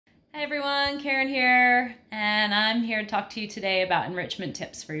Hi everyone, Karen here, and I'm here to talk to you today about enrichment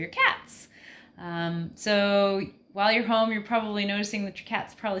tips for your cats. So while you're home, you're probably noticing that your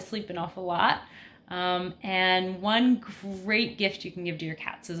cat's probably sleeping off a lot. And one great gift you can give to your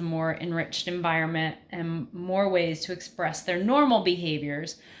cats is a more enriched environment and more ways to express their normal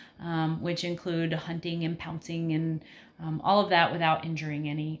behaviors, which include hunting and pouncing and all of that without injuring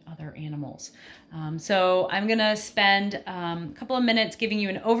any other animals. So I'm gonna spend a couple of minutes giving you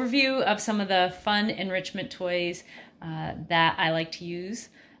an overview of some of the fun enrichment toys that I like to use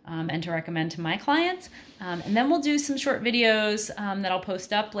and to recommend to my clients. And then we'll do some short videos that I'll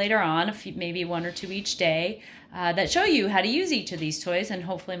post up later on, maybe one or two each day, that show you how to use each of these toys, and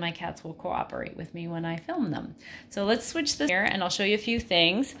hopefully my cats will cooperate with me when I film them. So let's switch this here and I'll show you a few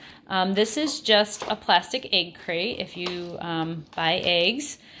things. This is just a plastic egg crate if you buy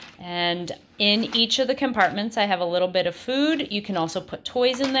eggs. And in each of the compartments I have a little bit of food. You can also put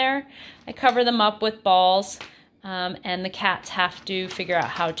toys in there. I cover them up with balls. And the cats have to figure out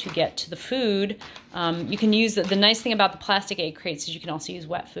how to get to the food. You can use the nice thing about the plastic egg crates is you can also use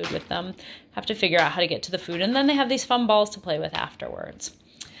wet food with them. Have to figure out how to get to the food, and then they have these fun balls to play with afterwards.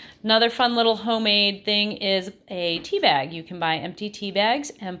 Another fun little homemade thing is a tea bag. You can buy empty tea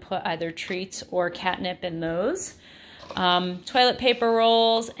bags and put either treats or catnip in those. Toilet paper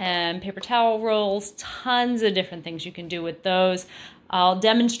rolls and paper towel rolls, tons of different things you can do with those. I'll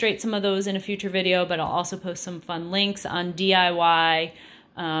demonstrate some of those in a future video, but I'll also post some fun links on DIY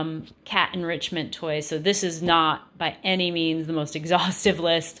cat enrichment toys. So this is not by any means the most exhaustive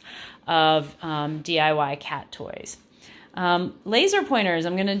list of DIY cat toys. Laser pointers.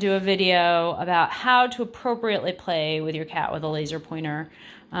 I'm going to do a video about how to appropriately play with your cat with a laser pointer.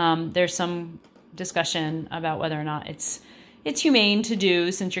 There's some discussion about whether or not it's humane to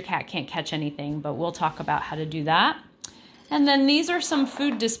do since your cat can't catch anything, but we'll talk about how to do that. And then these are some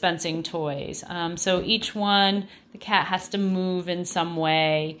food dispensing toys. So each one, the cat has to move in some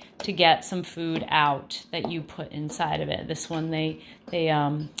way to get some food out that you put inside of it. This one,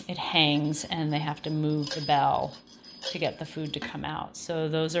 it hangs and they have to move the bell to get the food to come out. So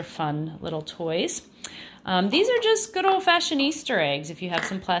those are fun little toys. These are just good old-fashioned Easter eggs. If you have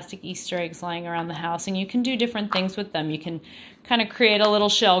some plastic Easter eggs lying around the house, and you can do different things with them. You can kind of create a little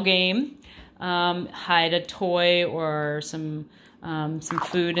shell game. Hide a toy or some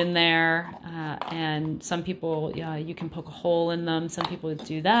food in there, and some people, you can poke a hole in them. Some people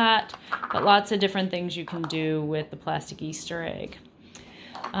do that, but lots of different things you can do with the plastic Easter egg.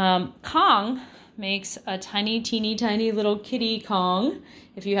 Kong makes a teeny tiny little kitty Kong.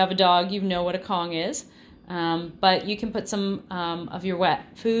 If you have a dog, you know what a Kong is. But you can put some of your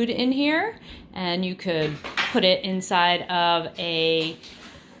wet food in here, and you could put it inside of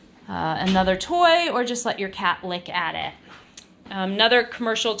another toy, or just let your cat lick at it. Another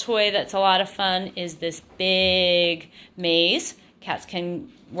commercial toy that's a lot of fun is this big maze. Cats can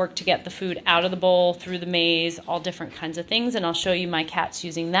work to get the food out of the bowl, through the maze, all different kinds of things, and I'll show you my cats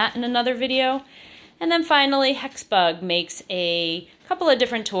using that in another video. And then finally, Hexbug makes a couple of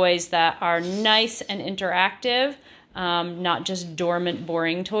different toys that are nice and interactive, not just dormant,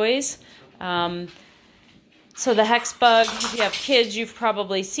 boring toys. So the Hexbug, if you have kids, you've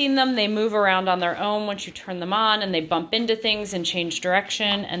probably seen them. They move around on their own once you turn them on, and they bump into things and change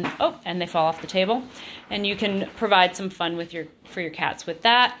direction, and they fall off the table. And you can provide some fun for your cats with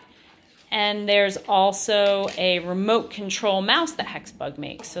that. And there's also a remote control mouse that Hexbug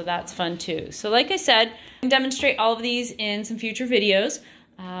makes, so that's fun too. So like I said, I can demonstrate all of these in some future videos.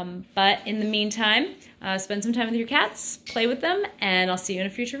 But in the meantime, spend some time with your cats, play with them, and I'll see you in a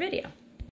future video.